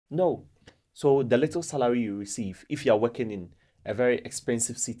No. So the little salary you receive, if you are working in a very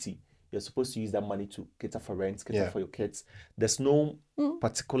expensive city, you're supposed to use that money to cater for rent, cater for your kids. There's no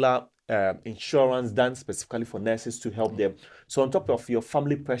particular insurance done specifically for nurses to help them. So on top of your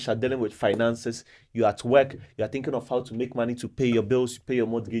family pressure, dealing with finances, you're at work, you're thinking of how to make money to pay your bills, pay your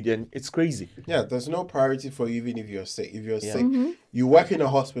mortgage, and it's crazy. Yeah, there's no priority for you even if you're sick. If you're sick, you work in a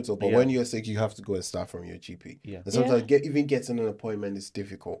hospital, but when you're sick, you have to go and start from your GP. Yeah. And sometimes even getting an appointment is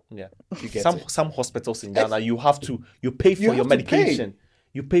difficult. Yeah. You get Some it. some hospitals in Ghana, you pay for You your have to pay. medication.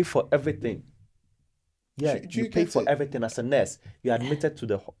 You pay for everything. Yeah, Do you pay get for it? everything as a nurse. You're admitted to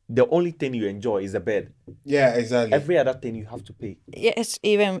the only thing you enjoy is the bed. Yeah, exactly. Every other thing you have to pay. Yes,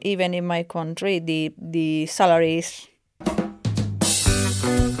 even in my country, the salaries.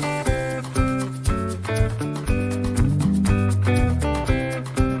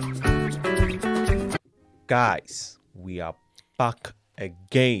 Guys, we are back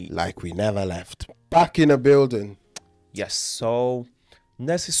again. Like we never left. Back in a building. Yes, so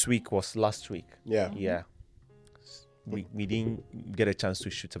Nurses Week was last week. Yeah. Yeah. We didn't get a chance to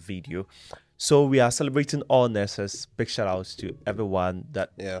shoot a video. So we are celebrating all nurses. Big shout outs to everyone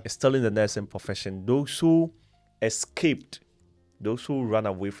that is still in the nursing profession. Those who escaped, those who ran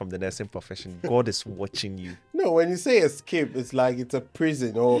away from the nursing profession, God is watching you. No, when you say escape, it's like it's a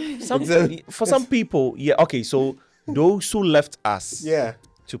prison or For some people, yeah, okay, so those who left us yeah.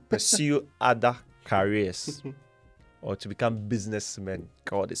 to pursue other careers or to become businessmen,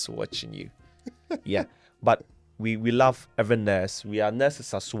 God is watching you. Yeah, but we love every nurse. We are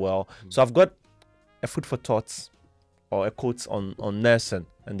nurses as well. So I've got a food for thoughts or a quote on nursing,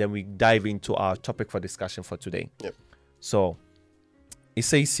 and then we dive into our topic for discussion for today. Yep. So it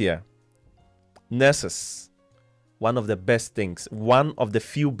says here, nurses, one of the best things, one of the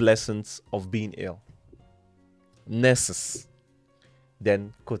few blessings of being ill. Nurses.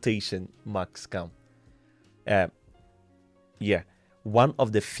 Then quotation marks come. Yeah, one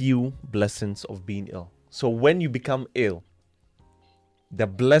of the few blessings of being ill. So when you become ill, the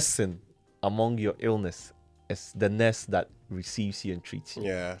blessing among your illness is the nurse that receives you and treats you.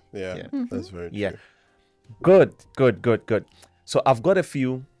 Yeah. That's very true. Yeah. Good. So I've got a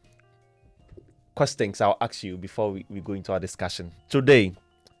few questions I'll ask you before we go into our discussion. Today,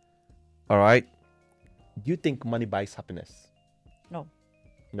 all right, do you think money buys happiness?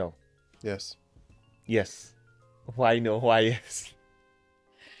 No. Yes. Yes. Why no? Why yes?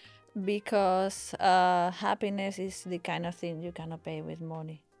 Because happiness is the kind of thing you cannot pay with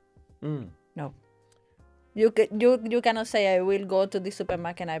money. No. You cannot say, I will go to the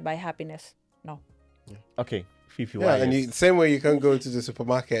supermarket and I buy happiness. No. Okay. Fifi, Yeah, why and yes? same way you can go to the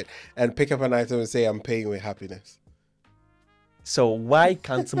supermarket and pick up an item and say, I'm paying with happiness. So why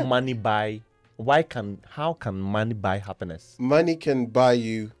can't money buy? How can money buy happiness? Money can buy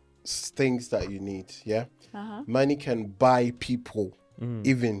you things that you need, yeah? Money can buy people,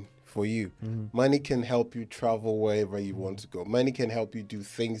 even for you. Money can help you travel wherever you want to go. Money can help you do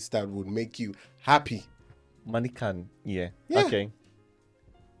things that would make you happy. Money can, yeah. Yeah. Okay.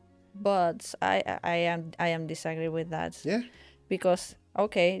 But I am disagree with that. Yeah. Because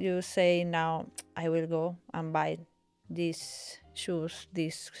okay, you say now I will go and buy these shoes,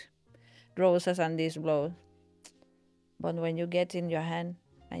 these roses and these blows. But when you get in your hand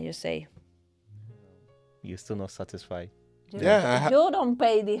and you say, You're still not satisfied. you Yeah, don't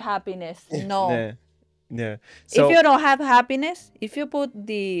pay the happiness. No. Yeah. So If you don't have happiness, if you put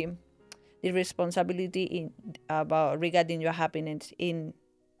the responsibility in about regarding your happiness in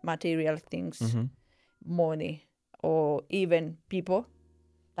material things, money, or even people,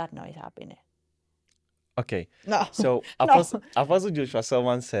 that no is happiness. okay. No. So Apostle Joshua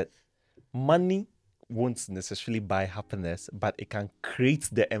someone said, money won't necessarily buy happiness, but it can create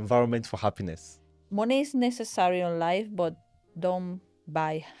the environment for happiness. Money is necessary in life, but don't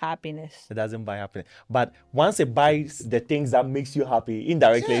buy happiness. It doesn't buy happiness. But once it buys the things that makes you happy,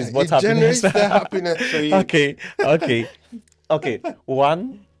 indirectly it's what it happiness. generates the happiness for you. Okay.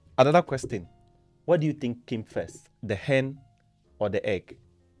 Another question. What do you think came first? The hen or the egg?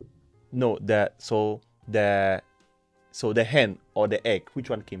 No, the hen or the egg, which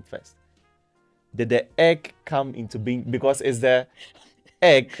one came first? Did the egg come into being because it's the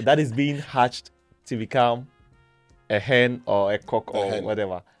egg that is being hatched to become a hen or a cock or hen.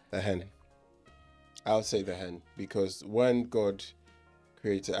 whatever? The hen. I'll say the hen, because when God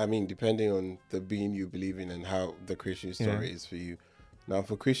created, I mean, depending on the being you believe in and how the creation story is for you. Now,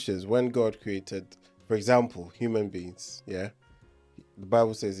 for Christians, when God created, for example, human beings, the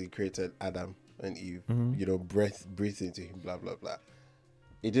Bible says he created Adam and Eve, breathed into him, blah, blah, blah.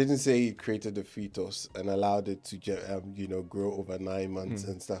 It didn't say he created the fetus and allowed it to, grow over 9 months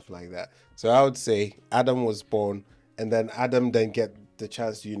and stuff like that. So I would say Adam was born, and then Adam then get the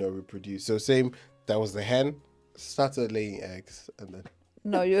chance to, reproduce. So same, that was the hen, started laying eggs, and then.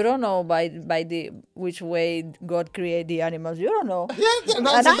 No, you don't know by the which way God created the animals. You don't know. Yeah,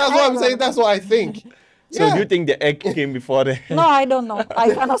 that's what I'm saying. That's what I think. So do you think the egg came before the No, I don't know.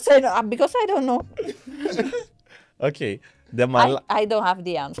 I cannot say no, because I don't know. Okay. Then my I don't have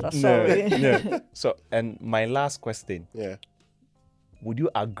the answer. Sorry. no. So, and my last question. Yeah. Would you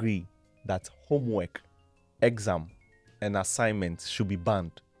agree that homework, exam, and assignments should be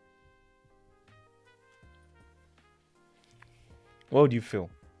banned? What would you feel?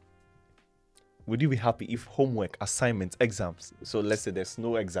 Would you be happy if homework, assignments, exams? So let's say there's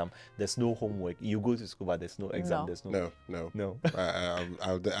no exam, there's no homework. You go to school, but there's no exam. No. There's no. No.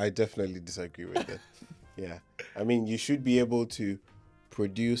 I definitely disagree with that. Yeah, I mean, you should be able to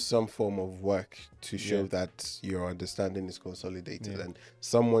produce some form of work to show that your understanding is consolidated, and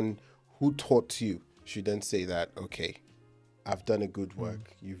someone who taught you should then say that, okay, I've done a good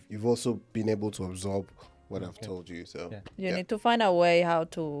work. You've also been able to absorb what I've told you. So You need to find a way how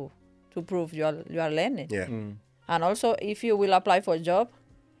to prove you are learning. Yeah. And also, if you will apply for a job,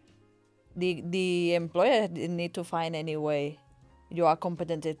 the employer need to find any way you are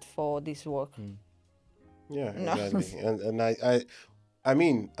competent for this work. Yeah, No. exactly. And I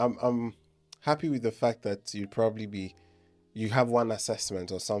mean, I'm happy with the fact that you have one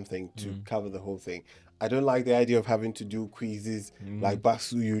assessment or something to cover the whole thing. I don't like the idea of having to do quizzes like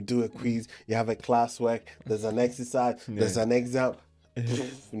Basu. You do a quiz, you have a classwork, there's an exercise, there's an exam.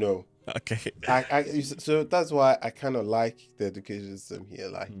 No. Okay. So that's why I kind of like the education system here.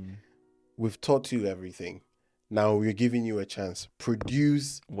 Like, we've taught you everything. Now we're giving you a chance.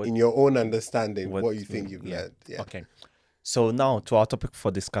 Produce in your own understanding what you think you've learned. Yeah. Okay. So now to our topic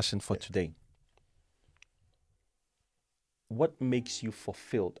for discussion for today. What makes you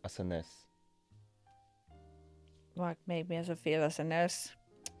fulfilled as a nurse? What made me as a feel as a nurse?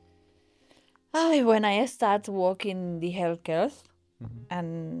 When I start working in the healthcare,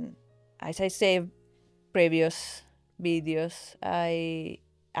 and as I say previous videos,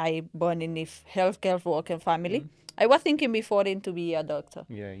 I born in the healthcare work and family. I was thinking before then to be a doctor.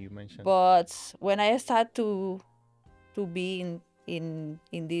 Yeah, you mentioned. But when I start to be in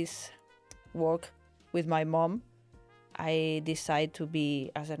this work with my mom, I decide to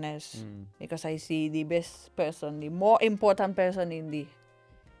be as a nurse because I see the best person, the more important person in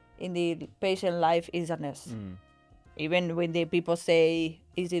the patient life is a nurse. Even when the people say,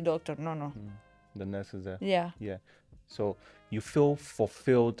 "Is the doctor?" No. The nurse is there. Yeah. Yeah. So you feel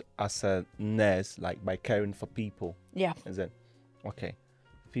fulfilled as a nurse, like by caring for people. Yeah. Is it? Okay.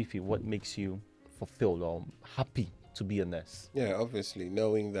 Fifi, what makes you fulfilled or happy to be a nurse? Yeah, obviously,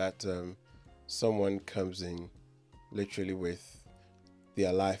 knowing that someone comes in literally with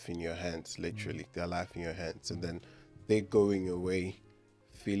their life in your hands, their life in your hands, and then they're going away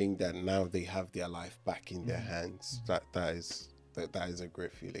feeling that now they have their life back in their hands. That is a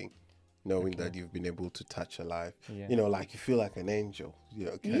great feeling. Knowing that you've been able to touch a life, like you feel like an angel.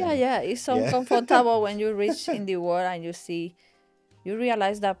 It's so comfortable when you reach in the world and you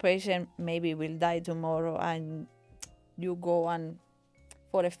realize that patient maybe will die tomorrow, and you go and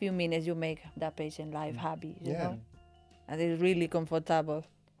for a few minutes you make that patient life happy. You know, and it's really comfortable.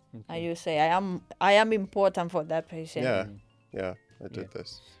 And you say, I am important for that patient. Yeah, I did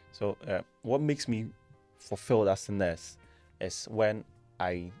this. So what makes me fulfilled as a nurse is when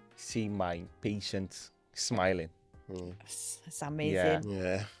I see my patients smiling. It's amazing.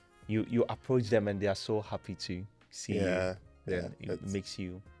 Yeah. You approach them and they are so happy to see you. Then it makes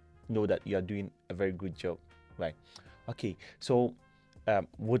you know that you are doing a very good job, right? Okay, so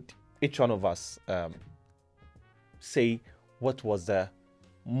would each one of us say what was the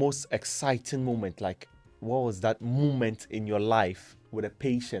most exciting moment? Like, what was that moment in your life with a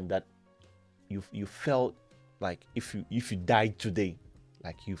patient that you felt like if you died today,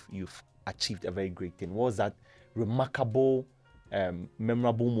 like you've achieved a very great thing? What was that remarkable,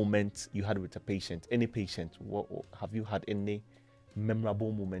 memorable moment you had with a patient? Any patient? Have you had any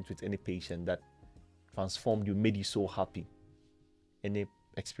memorable moment with any patient that transformed you, made you so happy? Any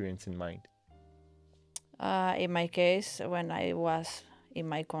experience in mind? In my case, when I was in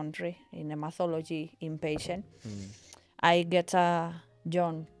my country in a pathology inpatient, I get a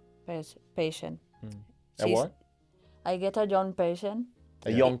young patient. A what? I get a young patient.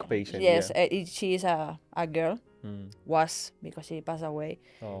 A young patient. Yes, she is a girl. Was because she passed away.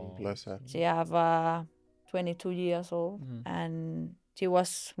 Oh, bless her. She have 22 years old, and she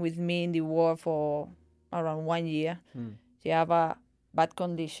was with me in the war for around 1 year. She have bad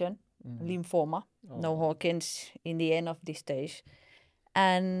condition, lymphoma, no Hawkins in the end of the stage.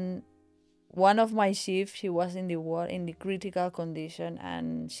 And one of my shifts, she was in the ward in the critical condition,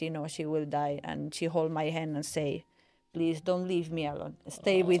 and she knows she will die. And she hold my hand and say, "Please don't leave me alone.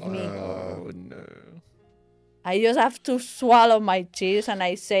 Stay with me." Oh no. I just have to swallow my tears and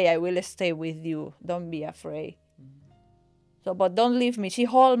I say, "I will stay with you. Don't be afraid." So, but don't leave me. She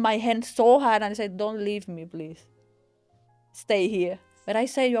hold my hand so hard and said, "Don't leave me, please. Stay here." But I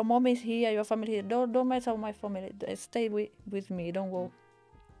say, "Your mom is here, your family is here. Don't mess up my family. Stay with me. Don't go."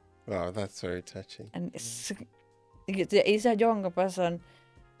 Wow, that's very touching. And it's a younger person,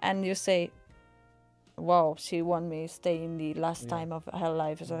 and you say, "Wow, she want me to stay in the last time of her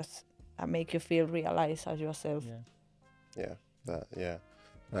life." So I make you feel realize as yourself. Yeah,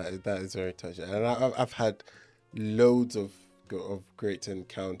 that is very touching. And I've had loads of great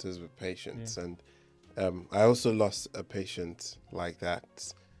encounters with patients, and I also lost a patient like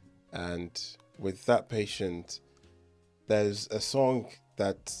that. And with that patient, there's a song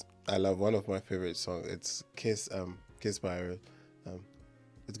that I love. One of my favorite songs. It's Kiss by Ariel.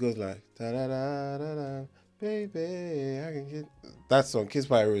 It goes like da da da da da, baby. I can get that song, Kiss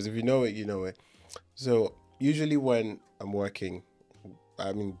by Ariel. If you know it, you know it. So usually when I'm working,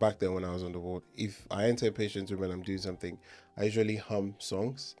 I mean back then when I was on the ward, if I enter a patient's room and I'm doing something, I usually hum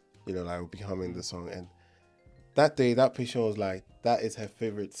songs. You know, like I would be humming the song. And that day, that patient was like, that is her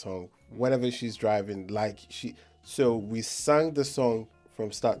favorite song. Whenever she's driving, so we sang the song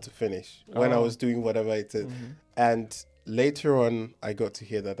from start to finish when I was doing whatever it is. And later on, I got to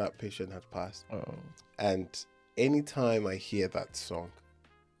hear that patient had passed. And anytime I hear that song,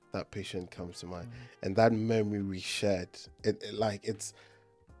 that patient comes to mind. And that memory we shared, it's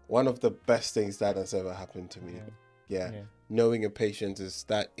one of the best things that has ever happened to me. Knowing a patient is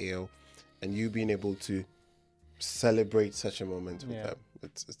that ill and you being able to celebrate such a moment with them,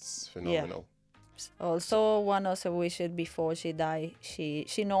 it's phenomenal. Also, one of the wishes before she died, she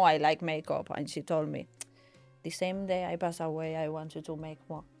know I like makeup, and she told me, "The same day I pass away, I want you to make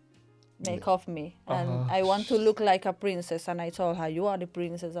of me, and I want to look like a princess." And I told her, "You are the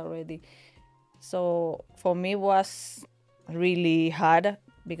princess already." So for me, was really hard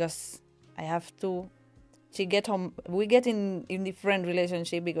because I have to. She get home. We get in different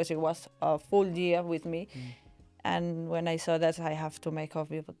relationship because it was a full year with me. And when I saw that I have to make up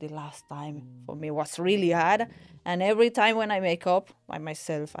with the last time, for me was really hard. And every time when I make up by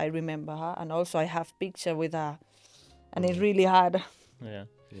myself, I remember her. And also I have picture with her. And it's really hard. Yeah.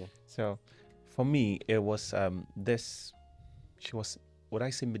 So for me, it was she was, would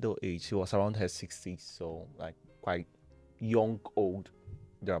I say middle age? She was around her 60s. So like quite young, old,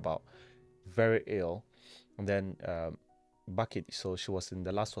 thereabout. Very ill. And then so she was in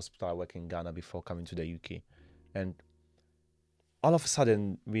the last hospital I worked in Ghana before coming to the UK. And all of a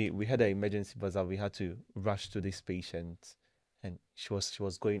sudden, we had an emergency buzzer. We had to rush to this patient, and she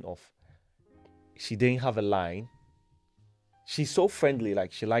was going off. She didn't have a line. She's so friendly,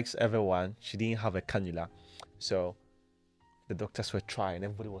 like she likes everyone. She didn't have a cannula, so the doctors were trying.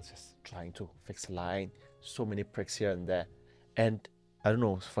 Everybody was just trying to fix a line. So many pricks here and there, and I don't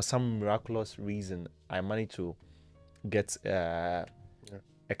know, for some miraculous reason, I managed to get a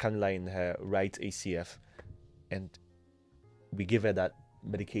cannula in her right ACF. And we gave her that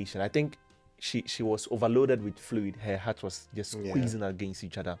medication. I think she was overloaded with fluid. Her heart was just squeezing against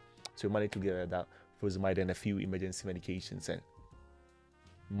each other. So we managed to give her that furosemide and a few emergency medications and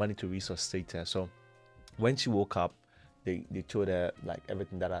managed to resuscitate her. So when she woke up, they told her like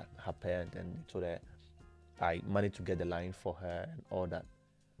everything that had happened, and they told her I managed to get the line for her and all that.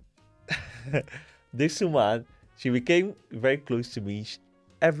 This woman, she became very close to me.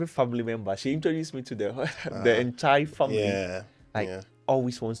 Every family member, she introduced me to the entire family.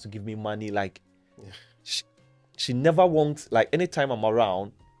 Always wants to give me money. Like she never wants, like anytime I'm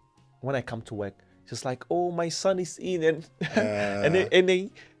around, when I come to work, she's like, "Oh, my son is in," and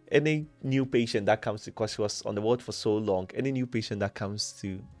any new patient that comes, because she was on the ward for so long, any new patient that comes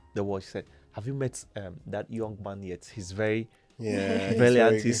to the ward, she said, "Have you met that young man yet? He's very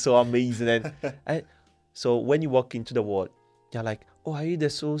brilliant. He's so amazing." And so when you walk into the ward, you're like, "Oh, are you the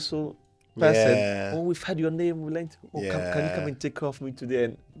so person? Oh, we've had your name. We learned. Oh, can you come and take care of me today?"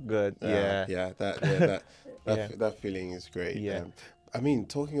 And good. That feeling is great. I mean,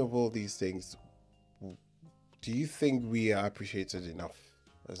 talking of all these things, do you think we are appreciated enough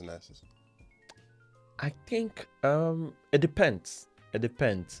as nurses? I think it depends.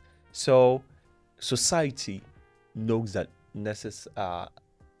 So society knows that nurses are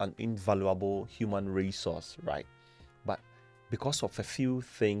an invaluable human resource, right? But because of a few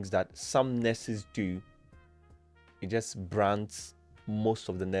things that some nurses do, it just brands most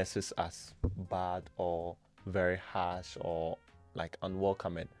of the nurses as bad or very harsh or like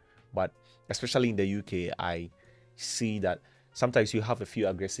unwelcoming. But especially in the UK, I see that sometimes you have a few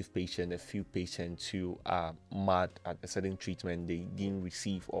aggressive patients, a few patients who are mad at a certain treatment they didn't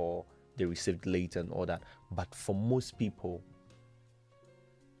receive or they received late and all that. But for most people,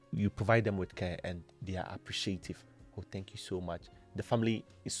 you provide them with care and they are appreciative. Oh, thank you so much. The family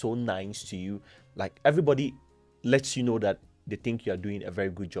is so nice to you. Like, everybody lets you know that they think you are doing a very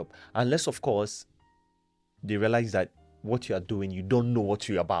good job. Unless, of course, they realize that what you are doing, you don't know what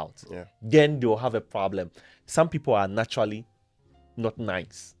you're about. Yeah. Then they'll have a problem. Some people are naturally not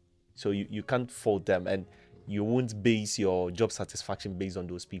nice. So you can't fault them, and you won't base your job satisfaction based on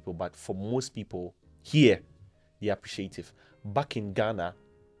those people. But for most people here, they're appreciative. Back in Ghana,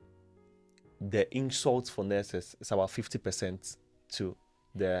 the insults for nurses is about 50% to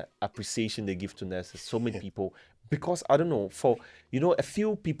the appreciation they give to nurses. So many people, because I don't know, for a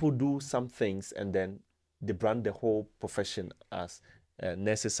few people do some things and then they brand the whole profession as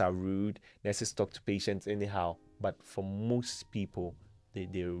nurses are rude, nurses talk to patients anyhow. But for most people,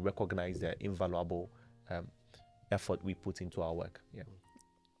 they recognize the invaluable effort we put into our work. Yeah.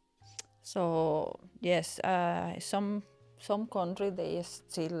 So yes, some country they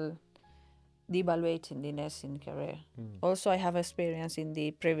still devaluating the nursing career. Also, I have experience in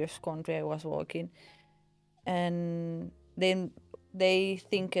the previous country I was working, and then they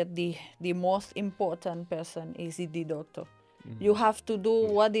think that the most important person is the doctor. You have to do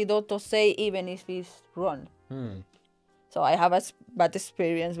what the doctor say, even if it's wrong. So I have a bad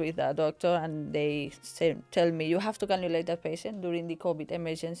experience with a doctor, and they tell me you have to cannulate the patient during the COVID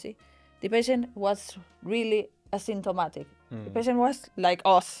emergency. The patient was really asymptomatic. The patient was like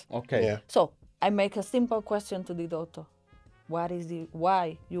us. Okay. Yeah. So I make a simple question to the doctor.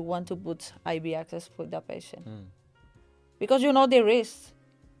 Why you want to put IV access for the patient? Because you know the risk.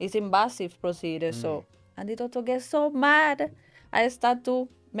 It's invasive procedure. So, and the doctor gets so mad. I start to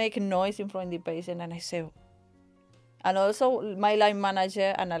make noise in front of the patient, and I say, and also my line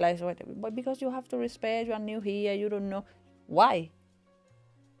manager analyzed what, but because you have to respect, you are new here, you don't know. Why?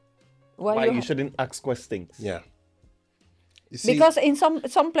 Why you shouldn't ask questions? Yeah. You see, Because in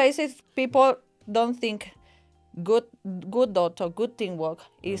some places people don't think good doctor, good teamwork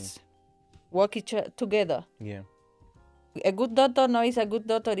is work together. Yeah. A good doctor knows a good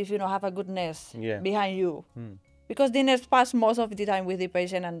doctor if you don't have a good nurse behind you. Because the nurse pass most of the time with the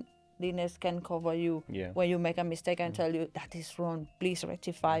patient, and the nurse can cover you when you make a mistake and tell you that is wrong, please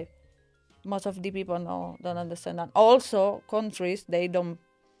rectify. Most of the people don't understand that. Also, countries, they don't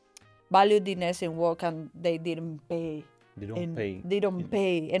value the nursing work, and they didn't pay. They don't pay. They don't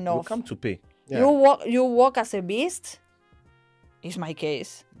pay enough. You come to pay. Yeah. You work as a beast. Is my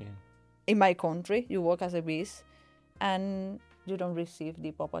case. Yeah. In my country, you work as a beast, and you don't receive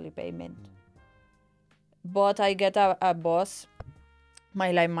the properly payment. But I get a boss,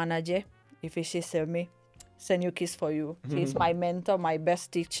 my line manager. If she see me, send you kiss for you. She's my mentor, my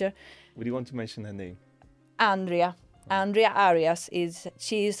best teacher. Would you want to mention her name? Andrea Arias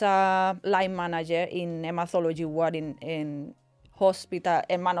she's a line manager in hematology ward in hospital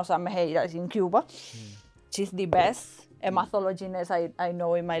Hermanos Amejeiras in Cuba. She's the best hematology nurse I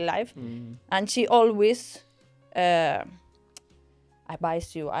know in my life, and she always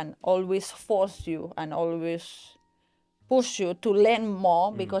advise you and always force you and always push you to learn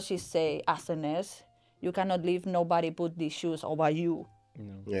more, because she say, as a nurse, you cannot leave nobody put the shoes over you.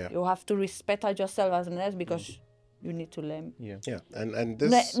 Yeah. You have to respect yourself as a nurse, because you need to learn. Yeah. And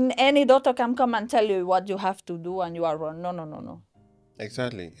this Any doctor can come and tell you what you have to do, and you are wrong. No.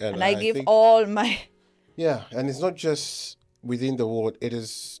 exactly. And I give think, all my yeah, and it's not just within the ward, it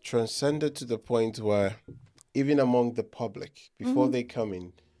is transcended to the point where even among the public, before they come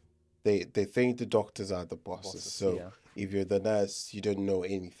in, they think the doctors are the bosses. So if you're the nurse, you don't know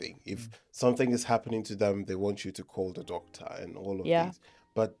anything. If something is happening to them, they want you to call the doctor and all of these.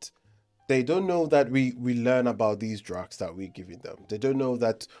 But they don't know that we learn about these drugs that we're giving them. They don't know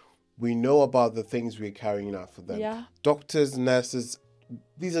that we know about the things we're carrying out for them. Yeah. Doctors, nurses,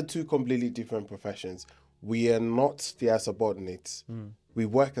 these are two completely different professions. We are not their subordinates. We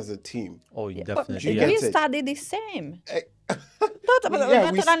work as a team. Oh, But definitely. get we it? study the same. Yeah,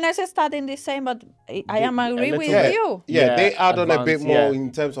 Doctor and nurses studying the same, but I am agree with Yeah. you. Yeah, they add on a bit advanced, more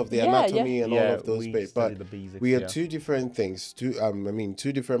in terms of the anatomy and all Yeah, of those we bits. study But the basics, we are yeah. two different things.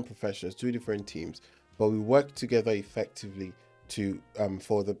 Two different professions, two different teams. But we work together effectively to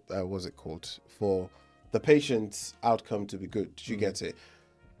for the what's it called? For the patient's outcome to be good. Did you get it?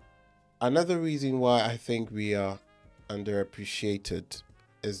 Another reason why I think we are underappreciated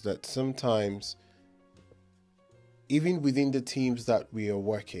is that sometimes even within the teams that we are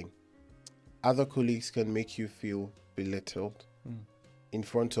working, other colleagues can make you feel belittled in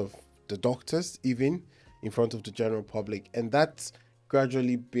front of the doctors, even in front of the general public, and that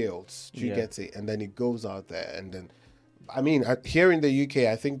gradually builds. Do you get it? And then it goes out there, and then, I mean, here in the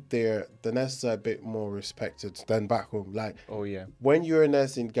UK, I think the nurses are a bit more respected than back home. Like, when you're a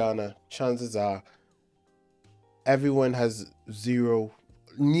nurse in Ghana, chances are everyone has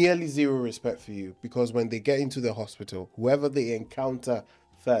nearly zero respect for you, because when they get into the hospital, whoever they encounter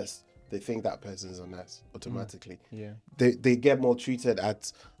first, they think that person's a nurse automatically. They get maltreated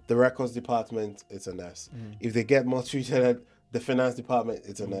at the records department, it's a nurse. If they get maltreated at the finance department,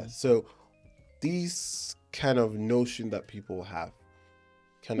 it's a nurse. So these kind of notion that people have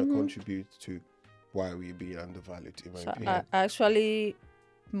kind of contribute to why we're being undervalued, in my opinion. Actually,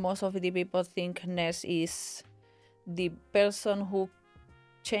 most of the people think nurse is the person who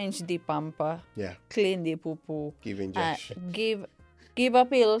change the pamper, clean the poo-poo, give injection, give her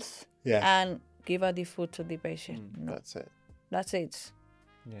pills, and give her the food to the patient. No. That's it.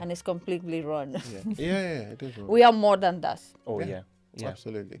 And it's completely wrong. It is wrong. We are more than that.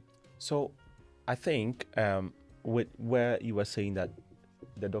 Absolutely. So I think with where you were saying that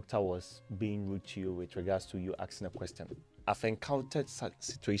the doctor was being rude to you with regards to you asking a question, I've encountered such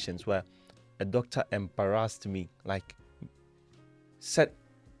situations where a doctor embarrassed me, like said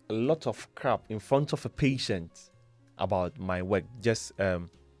a lot of crap in front of a patient about my work, just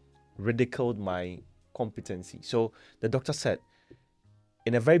ridiculed my competency. So the doctor said,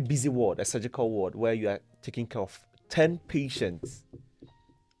 in a very busy ward, a surgical ward, where you are taking care of 10 patients,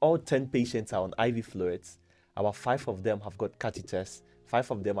 all 10 patients are on IV fluids, about 5 of them have got catheters,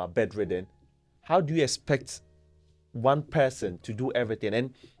 5 of them are bedridden. How do you expect one person to do everything?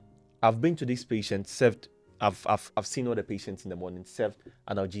 And I've been to these patients, I've seen all the patients in the morning, served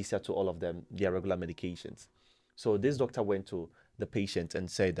analgesia to all of them, their regular medications. So this doctor went to the patient and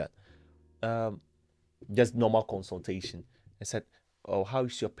said that, just normal consultation, and said, "Oh, how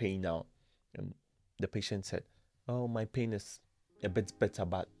is your pain now?" And the patient said, "Oh, my pain is a bit better,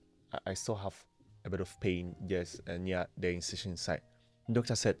 but I still have a bit of pain just near the incision site." The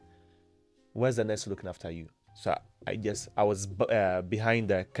doctor said, "Where's the nurse looking after you?" So I was behind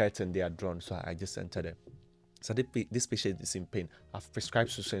the curtain they had drawn, so I just entered it. So this patient is in pain. I've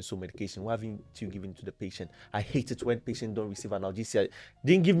prescribed so and so medication. Why haven't you given to the patient? I hate it when patients don't receive analgesia.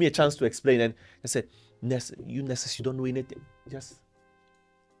 Didn't give me a chance to explain. And I said, "Nurse, you nurses, you don't know anything."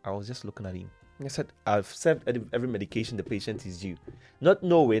 I was just looking at him. I said, "I've served every medication the patient is due." Not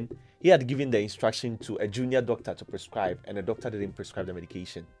knowing he had given the instruction to a junior doctor to prescribe, and the doctor didn't prescribe the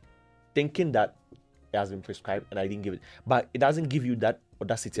medication, thinking that it has been prescribed and I didn't give it. But it doesn't give you that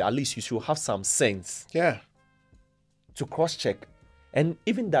audacity. At least you should have some sense to cross-check. And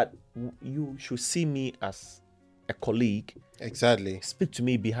even that, you should see me as a colleague. Exactly. Speak to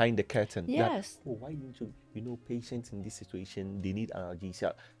me behind the curtain. Yes. That, why didn't you, patients in this situation, they need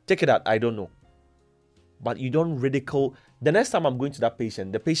analgesia. Take it out, I don't know. But you don't ridicule. The next time I'm going to that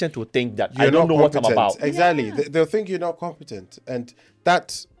patient, the patient will think that I don't know what I'm about. Exactly. They'll think you're not competent. And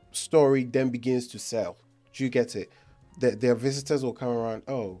that story then begins to sell. Do you get it? Their visitors will come around,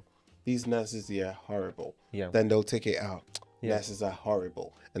 "Oh, these nurses here are horrible." Then they'll take it out. Nurses are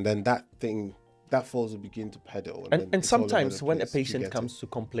horrible. And then that falls will begin to pedal. And sometimes when a patient comes to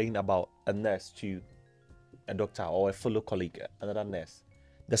complain about a nurse to a doctor or a fellow colleague, another nurse,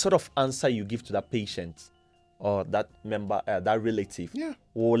 the sort of answer you give to that patient or that member, that relative,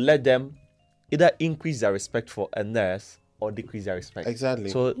 will let them either increase their respect for a nurse or decrease their respect. Exactly.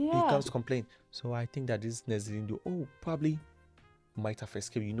 So he comes to complain. "So I think that this nurse didn't do." "Oh, probably might have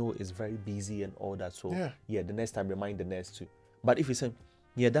escaped. It's very busy and all that." So the next time remind the nurse too. But if you say,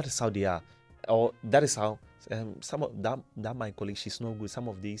 "That is how they are," or "That is how some of that my colleague, she's no good. Some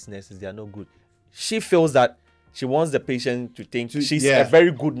of these nurses, they are no good." She feels that she wants the patient to think she's a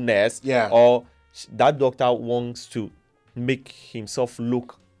very good nurse, or that doctor wants to make himself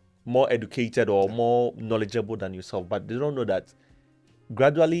look more educated or more knowledgeable than yourself. But they don't know that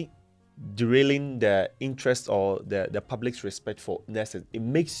gradually derailing the interest or the public's respect for nurses, it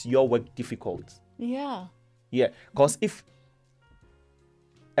makes your work difficult. Because if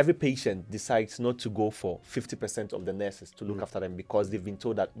every patient decides not to go for 50% of the nurses to look after them because they've been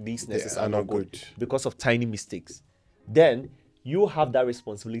told that these nurses are not good because of tiny mistakes, then you have that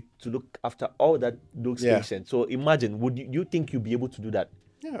responsibility to look after all those patients. So imagine, would you think you'd be able to do that?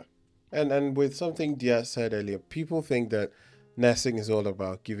 And with something Diaz said earlier, people think that nursing is all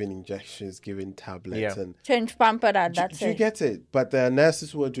about giving injections, giving tablets, and change pamper. That's it. You get it. But there are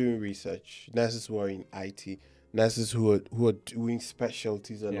nurses who are doing research, nurses who are in IT, nurses who are doing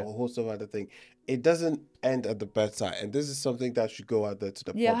specialties and a whole host of other things. it doesn't end at the bedside, and this is something that should go out there to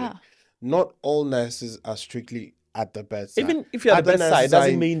the Yeah. public. Not all nurses are strictly at the bedside. Even if you're at the Other bedside, it nurses are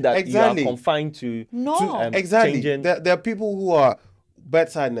doesn't in- mean that exactly you are confined to No. exactly. changing. There are people who are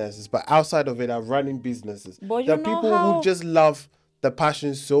bedside nurses, but outside of it are running businesses. But There you are know people how- who just love the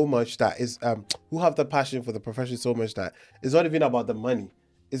passion so much that is who have the passion for the profession so much that it's not even about the money.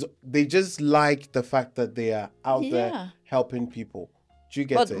 They just like the fact that they are out Yeah. there helping people. Do you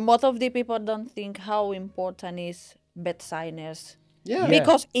get But it? most of the people don't think how important is bedside nurse. Yeah.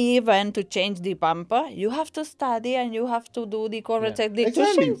 Because even to change the pamper, you have to study and you have to do the correct technique to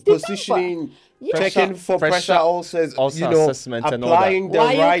Exactly. change the Positioning, Yeah. checking for pressure ulcers, ulcer you know, assessment and all that. applying the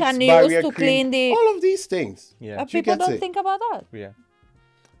Why you right can use barrier to cream, clean the- all of these things. Yeah. pamper. Do you People get don't it? think about that. Yeah.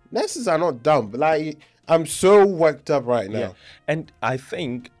 Nurses are not dumb, but like I'm so worked up right now. Yeah, and I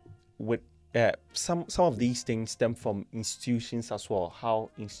think with some of these things stem from institutions as well,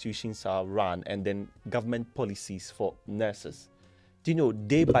 how institutions are run, and then government policies for nurses. Do you know,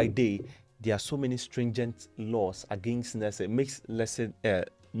 day by day, there are so many stringent laws against nurses. It makes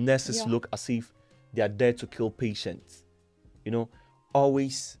nurses Yeah. look as if they are there to kill patients. You know,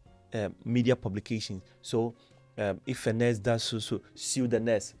 always media publications. So if a nurse does so sue the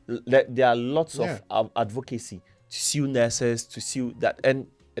nurse. There are lots of advocacy to sue nurses, to sue that, and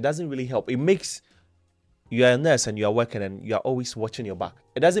it doesn't really help. It makes you are a nurse and you are working and you are always watching your back.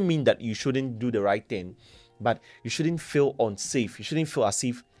 It doesn't mean that you shouldn't do the right thing, but you shouldn't feel unsafe. You shouldn't feel as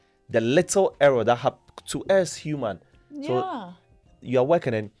if the little error that happened to us human. So Yeah. you are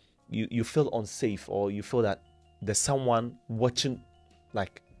working and you feel unsafe, or you feel that there's someone watching,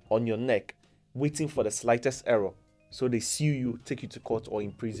 like on your neck, waiting for the slightest error. So they sue you, take you to court, or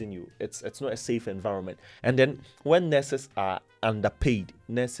imprison you. It's not a safe environment. And then when nurses are underpaid,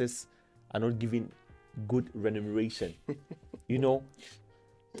 nurses are not given good remuneration. You know,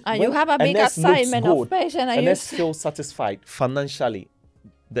 And you when have a big nurse looks assignment good, of patient a and you nurse feels satisfied financially.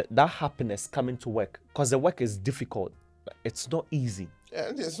 That happiness coming to work, because the work is difficult. It's not easy.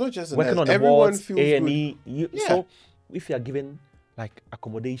 And it's not just a Working nurse. on the Everyone wards, feels A&E. good. Yeah. So if you are given like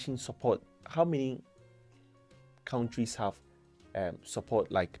accommodation support, how many countries have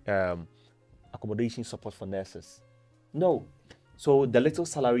support, like accommodation support for nurses? No. So the little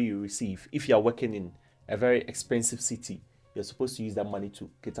salary you receive, if you are working in a very expensive city, you're supposed to use that money to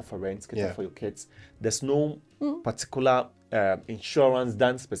cater for rent, cater for your kids. There's no particular insurance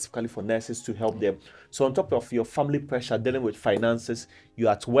done specifically for nurses to help them. So on top of your family pressure, dealing with finances, you're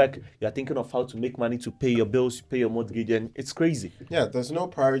at work, you're thinking of how to make money to pay your bills, pay your mortgage, and it's crazy. Yeah, there's no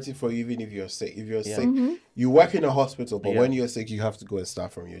priority for you even if you're sick. If you're sick, Mm-hmm. you work in a hospital, but when you're sick, you have to go and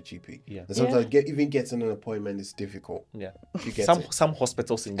start from your GP. Yeah. And sometimes even getting an appointment is difficult. Yeah. You get it? Some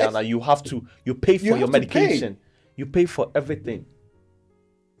hospitals in Ghana, you pay for You your have to pay. medication. You pay for everything.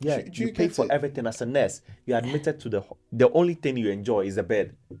 Yeah, Do you you pay get for it? everything as a nurse. You're admitted to the only thing you enjoy is a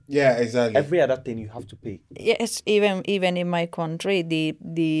bed. Yeah, exactly. Every other thing you have to pay. Yes, even in my country,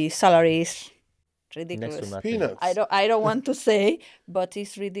 the salary is Next to ridiculous. nothing. Peanuts. I don't want to say, but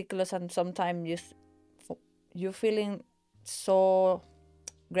it's ridiculous, and sometimes you're feeling so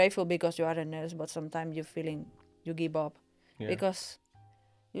grateful because you are a nurse, but sometimes you're feeling you give up because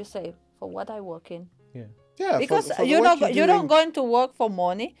you say, for what I work in. Yeah. Yeah, Because for the you're work not you're you're doing. not going to work for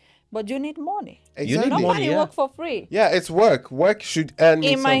money, but you need money. Exactly. You need money, Nobody yeah. work for free. Yeah, it's work. Work should earn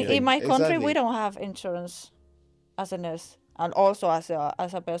me In my something. country, Exactly. we don't have insurance as a nurse, and also as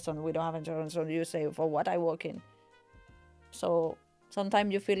a person, we don't have insurance. So you say, for what I work in. So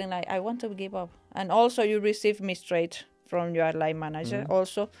sometimes you're feeling like I want to give up, and also you receive mistreat from your line manager.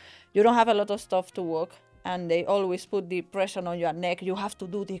 Also, you don't have a lot of stuff to work, and they always put the pressure on your neck. You have to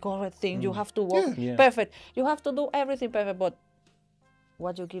do the correct thing. You have to work Yeah. perfect. You have to do everything perfect. But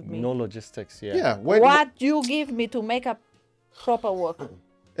what you give me? No logistics. Yeah. Yeah, What you give me to make a proper work?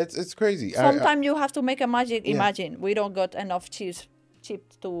 it's crazy. Sometimes you have to make a magic. Yeah. Imagine we don't got enough chip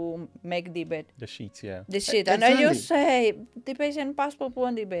to make the bed, The sheets. Yeah. the sheet, and then you Exactly. say the patient passport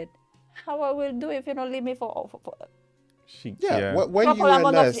on the bed. How I will do if you don't leave me for Sheets. yeah, Yeah. when proper you're a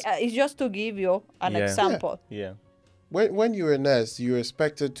amount nurse, of? It's just to give you an Yeah. example. Yeah. when you're a nurse, you're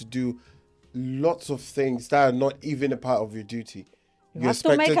expected to do lots of things that are not even a part of your duty. You You're have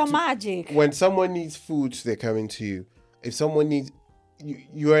to make expected a magic. When someone needs food, they're coming to you. If someone needs,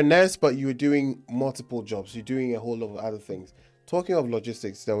 you're a nurse, but you're doing multiple jobs. You're doing a whole lot of other things. Talking of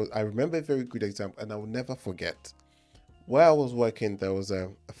logistics, I remember a very good example, and I will never forget. Where I was working, there was a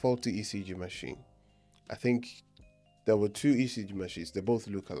faulty ECG machine. I think there were two ECG machines. They both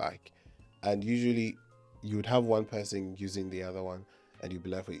look alike, and usually you would have one person using the other one, and you'd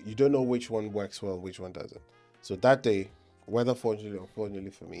be left with, you don't know which one works well and which one doesn't. So that day, whether fortunately or unfortunately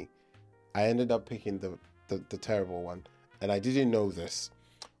for me, I ended up picking the terrible one. And I didn't know this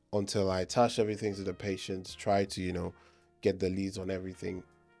until I attached everything to the patient, tried to, you know, get the leads on everything.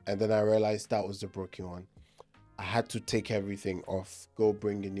 And then I realized that was the broken one. I had to take everything off, go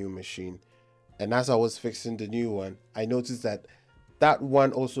bring a new machine. And as I was fixing the new one, I noticed that that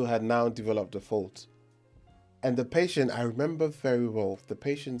one also had now developed a fault. And the patient, I remember very well, the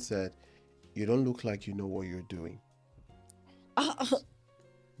patient said, "You don't look like you know what you're doing."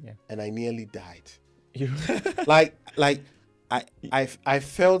 Yeah. And I nearly died. You like I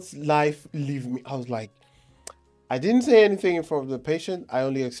felt life leave me. I was like, I didn't say anything in front of the patient. I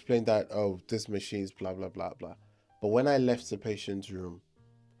only explained that, oh, this machine's blah blah blah blah. But when I left the patient's room,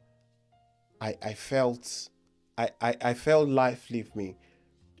 I felt life leave me.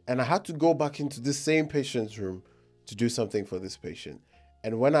 And I had to go back into the same patient's room to do something for this patient.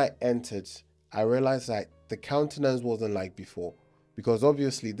 And when I entered, I realized that the countenance wasn't like before. Because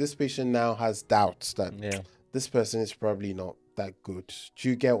obviously this patient now has doubts that this person is probably not that good. Do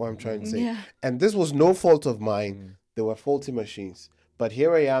you get what I'm trying to say? Yeah. And this was no fault of mine. They were faulty machines. But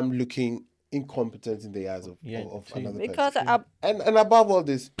here I am looking incompetent in the eyes of another Because person. And above all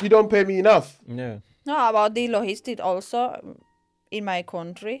this, you don't pay me enough. No. No, about the logistics also in my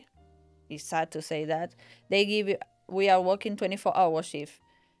country, it's sad to say that they give you. We are working 24-hour shift.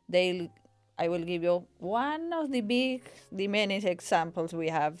 I will give you one of the many examples we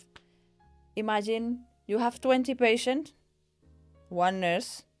have. Imagine you have 20 patients, one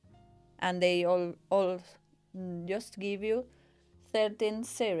nurse, and they all just give you 13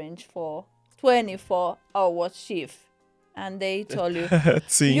 syringe for 24-hour shift, and they told you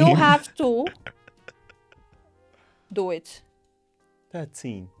you have to do it.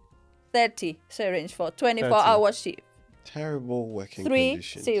 30 syringe for 24-hour shift. Terrible working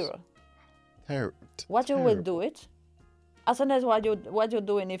conditions. 30. What you will do it? As soon as what you're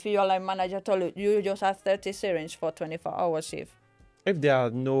doing, if your line manager told you just have 30 syringe for 24-hour shift. If there are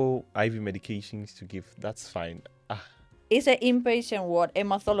no IV medications to give, that's fine. It's an inpatient ward,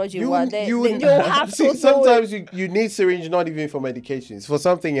 hematology ward. You have see, to sometimes you need syringe not even for medications, for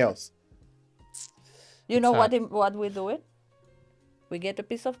something else. You know what we do it? We get a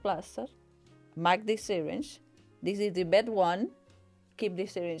piece of plaster, mark the syringe. This is the bad one. Keep the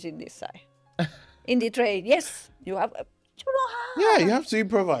syringe in this side. In the tray. Yes, you have. You don't have. Yeah, you have to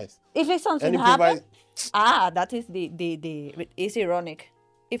improvise. If it's something happens, that is it's ironic.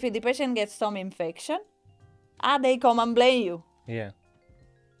 If the patient gets some infection, they come and blame you. Yeah.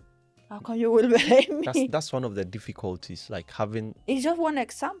 How come you will blame me? That's one of the difficulties, like having. It's just one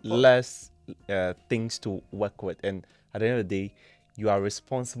example. Less things to work with, and at the end of the day, you are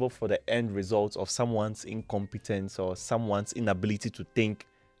responsible for the end result of someone's incompetence or someone's inability to think,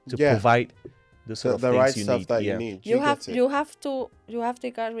 to provide the sort of things right you stuff need. That you need. You have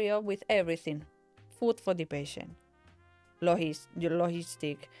to carry on with everything. Food for the patient, your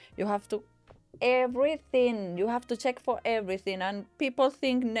logistic. You have to everything. You have to check for everything. And people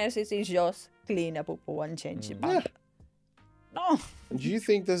think nurses is just clean up and change it back. No. Do you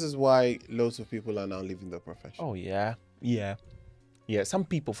think this is why loads of people are now leaving the profession? Oh yeah. For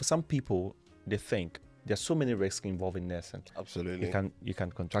some people, they think there's so many risks involved in nursing. Absolutely. You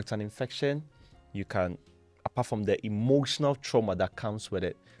can contract an infection. You can, apart from the emotional trauma that comes with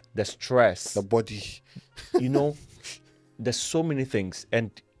it, the stress, the body. There's so many things, and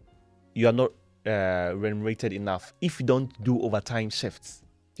you are not remunerated enough if you don't do overtime shifts.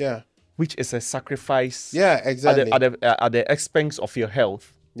 Yeah. Which is a sacrifice. Yeah, exactly. At the expense of your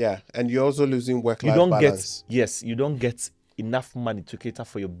health. Yeah, and you're also losing work-life balance. You don't get enough money to cater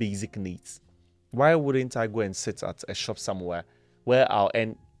for your basic needs. Why wouldn't I go and sit at a shop somewhere where I'll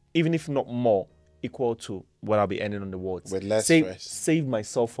earn, even if not more, equal to what I'll be earning on the wards? With less stress. Save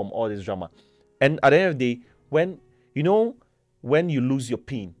myself from all this drama. And at the end of the day, when you lose your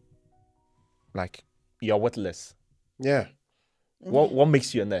pin, like, you're worthless. Yeah. What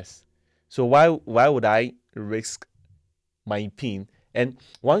makes you a nurse? So why would I risk my pin? And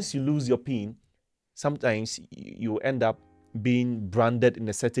once you lose your pin, sometimes you end up being branded in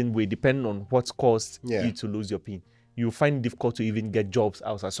a certain way, depending on what caused you to lose your pin. You find it difficult to even get jobs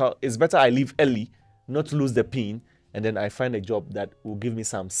outside. So it's better I leave early, not lose the pin, and then I find a job that will give me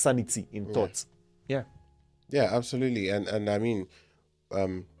some sanity in thoughts. Yeah. Yeah, absolutely. And I mean,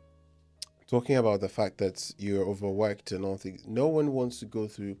 talking about the fact that you're overworked and all things, no one wants to go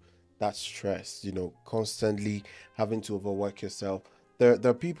through that stress, constantly having to overwork yourself. There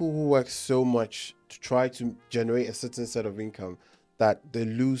are people who work so much to try to generate a certain set of income that they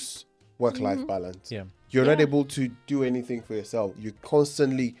lose work-life balance. Yeah. You're not able to do anything for yourself. You're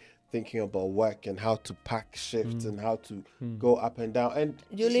constantly thinking about work and how to pack shifts and how to go up and down. And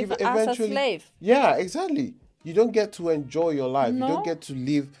You live as a eventually, slave. yeah, exactly. You don't get to enjoy your life. No. You don't get to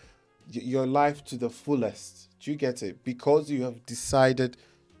live your life to the fullest. Do you get it? Because you have decided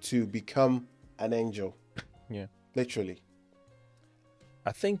to become an angel. Yeah. Literally.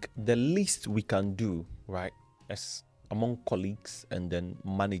 I think the least we can do, right, as among colleagues and then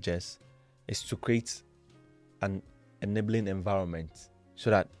managers, is to create an enabling environment so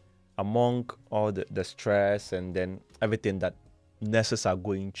that among all the stress and then everything that nurses are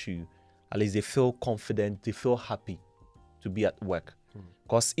going through, at least they feel confident, they feel happy to be at work.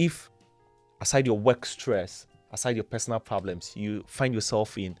 Because if, aside your work stress, aside your personal problems, you find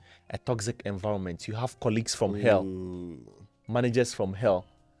yourself in a toxic environment, you have colleagues from hell, managers from hell,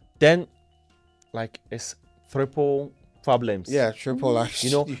 then like it's triple problems. Yeah, triple action.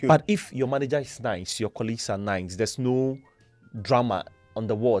 You know, but if your manager is nice, your colleagues are nice, there's no drama on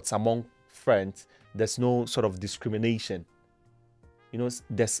the wards among friends, there's no sort of discrimination. You know,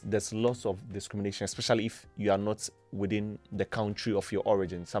 there's lots of discrimination, especially if you are not within the country of your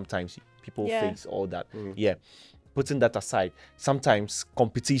origin. Sometimes people face all that. Yeah. Putting that aside, sometimes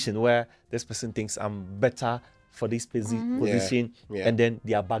competition where this person thinks I'm better for this position, and then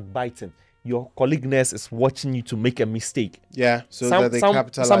they are backbiting. Your colleague nurse is watching you to make a mistake. Yeah, so that they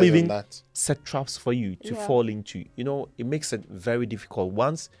capitalize some even on that. Set traps for you to fall into. You know, it makes it very difficult.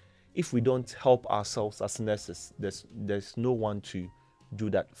 Once, if we don't help ourselves as nurses, there's no one to do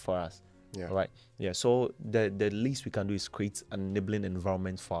that for us. Yeah. All right. Yeah. So the least we can do is create an enabling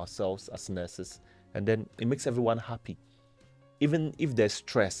environment for ourselves as nurses, and then it makes everyone happy. Even if there's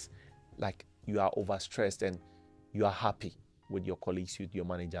stress, like you are overstressed and you are happy with your colleagues, with your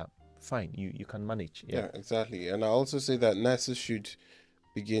manager, fine, you can manage. Yeah, exactly. And I also say that nurses should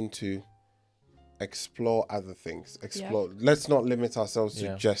begin to explore other things. Let's not limit ourselves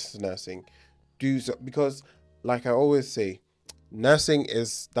to just nursing. Because like I always say, nursing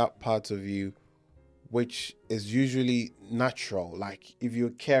is that part of you which is usually natural. Like if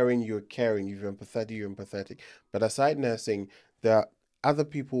you're caring, you're caring. If you're empathetic, you're empathetic. But aside nursing, there are other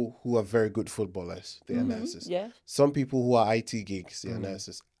people who are very good footballers. They are nurses. Yeah. Some people who are IT geeks, they are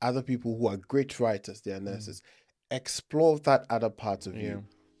nurses. Other people who are great writers, they are nurses. Explore that other part of you.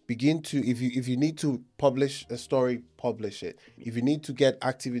 Begin to, if you need to publish a story, publish it. If you need to get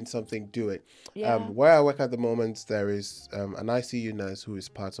active in something, do it. Where I work at the moment, there is an ICU nurse who is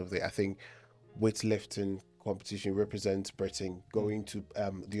part of the, I think, weightlifting competition, represents Britain, going to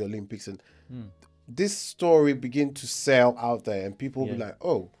the Olympics, and this story begin to sell out there, and people will be like,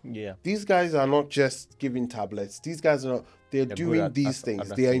 oh, these guys are not just giving tablets. These guys are not, they're doing these things.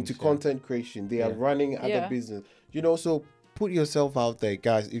 They are into content creation. They are running other business. You know, so put yourself out there,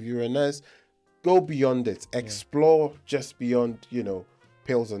 guys. If you're a nurse, go beyond it. Explore just beyond, you know,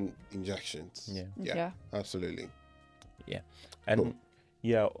 pills and injections. Yeah. Absolutely. Yeah. And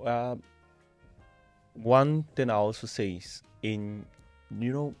one thing I also say is in,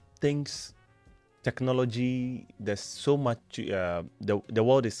 you know, things, technology, there's so much, the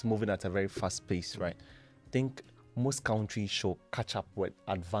world is moving at a very fast pace, right? I think most countries should catch up with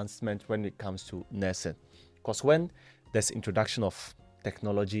advancement when it comes to nursing. Because when there's introduction of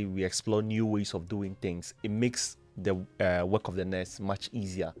technology, we explore new ways of doing things, it makes the work of the nurse much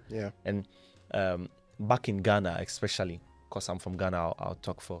easier. Yeah. And back in Ghana, especially, because I'm from Ghana, I'll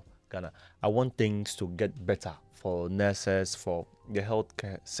talk for Ghana. I want things to get better for nurses, for the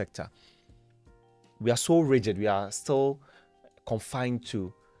healthcare sector. We are so rigid. We are still confined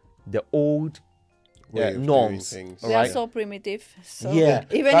to the old norms. We are so primitive. So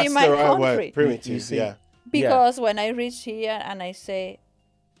even that's in my country, primitive. Because when I reach here and I say,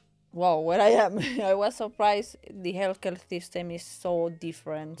 wow, where I am, I was surprised the healthcare system is so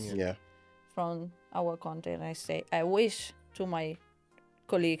different from our country. And I say, I wish to my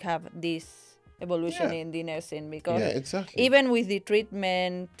colleague have this evolution in the nursing, because even with the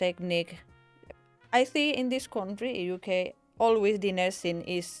treatment technique, I see in this country, UK, always the nursing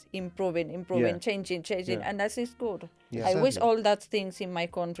is improving, changing, and that is good. I wish all that things in my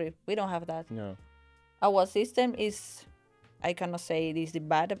country. We don't have that. No. Our system is, I cannot say it is the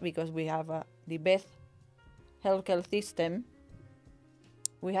bad, because we have the best healthcare system.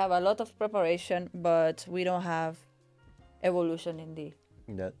 We have a lot of preparation, but we don't have evolution in the...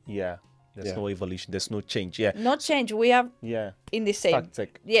 There's no evolution. There's no change. No change. We have in the same.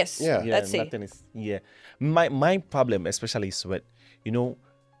 Static. Yes. That's nothing it. My problem especially is with, you know,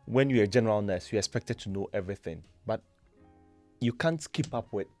 when you're a general nurse, you're expected to know everything, but you can't keep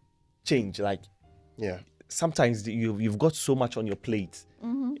up with change. Like, sometimes you've got so much on your plate.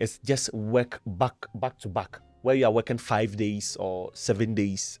 It's just work back to back. where you are working 5 days or 7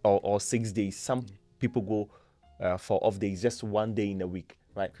 days or 6 days. Some people go for off days, just 1 day in a week,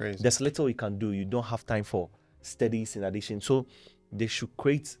 right? Crazy. There's little you can do. You don't have time for studies in addition. So they should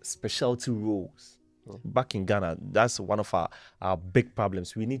create specialty roles. Back in Ghana, that's one of our big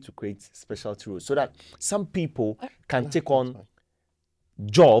problems. We need to create specialty roles so that some people can take on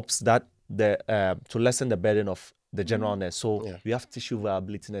jobs that to lessen the burden of the general nurse. So we have tissue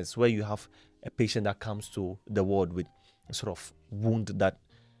viability nurse, where you have a patient that comes to the ward with a sort of wound that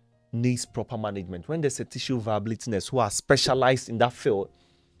needs proper management. When there's a tissue viability nurse who are specialized in that field,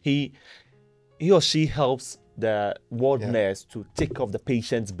 he or she helps the ward nurse to take care of the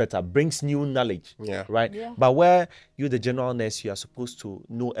patients better, brings new knowledge, right? But where you're the general nurse, you are supposed to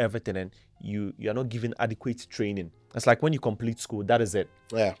know everything, and you are not given adequate training. It's like when you complete school, that is it.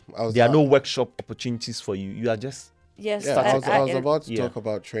 Yeah, there are no workshop opportunities for you. You are just I was about to talk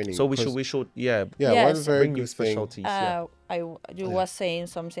about training. So we should one very bring new good specialties. You were saying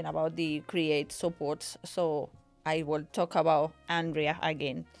something about the create support, so I will talk about Andrea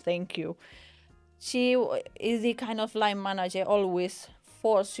again. Thank you. She is the kind of line manager, always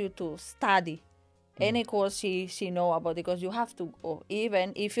force you to study any course she know about, because you have to go.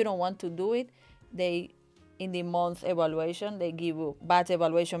 Even if you don't want to do it, they in the month evaluation they give you bad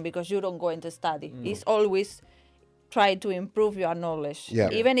evaluation because you don't go into study. It's always try to improve your knowledge.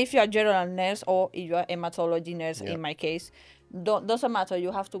 Even if you're a general nurse or if you're a hematology nurse, in my case, doesn't matter.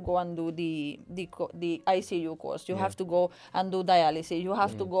 You have to go and do the ICU course. You have to go and do dialysis. You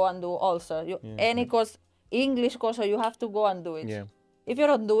have to go and do ulcer. Any course, English course, you have to go and do it. If you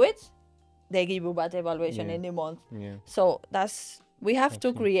don't do it, they give you bad evaluation in the month. So we have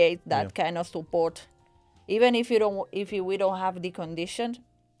to create that kind of support. Even if we don't have the condition,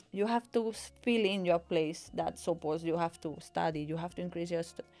 you have to fill in your place that suppose you have to study. You have to increase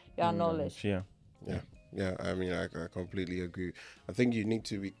your knowledge. Yeah, I mean, I completely agree. I think you need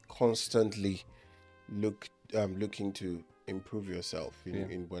to be constantly looking to improve yourself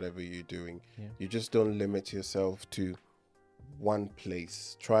in whatever you're doing. You just don't limit yourself to one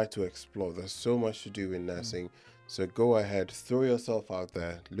place. Try to explore. There's so much to do in nursing. So go ahead, throw yourself out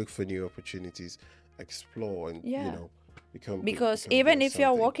there, look for new opportunities, explore, and because even if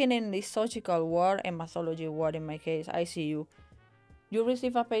you're working in the surgical ward, hematology ward, in my case, ICU, you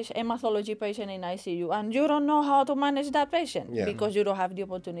receive a hematology patient in ICU, and you don't know how to manage that patient because you don't have the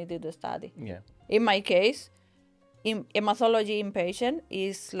opportunity to study. In my case, hematology inpatient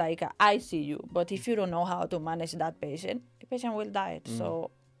is like an ICU, but if you don't know how to manage that patient, the patient will die.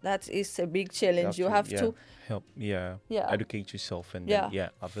 So that is a big challenge. You have to help, educate yourself and then,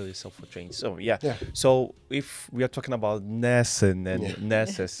 avail yourself for training. So so if we are talking about nursing and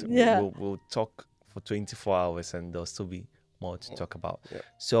nurses, we'll talk for 24 hours and there'll still be more to talk about.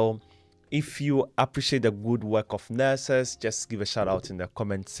 So if you appreciate the good work of nurses, just give a shout out in the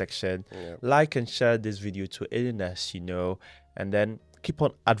comment section. Like and share this video to any nurse you know, and then keep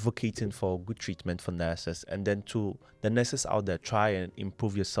on advocating for good treatment for nurses. And then to the nurses out there, try and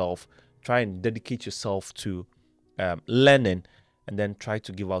improve yourself, try and dedicate yourself to learning, and then try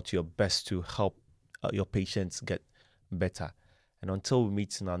to give out your best to help your patients get better. And until we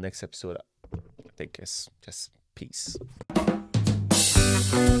meet in our next episode, I think it's just peace.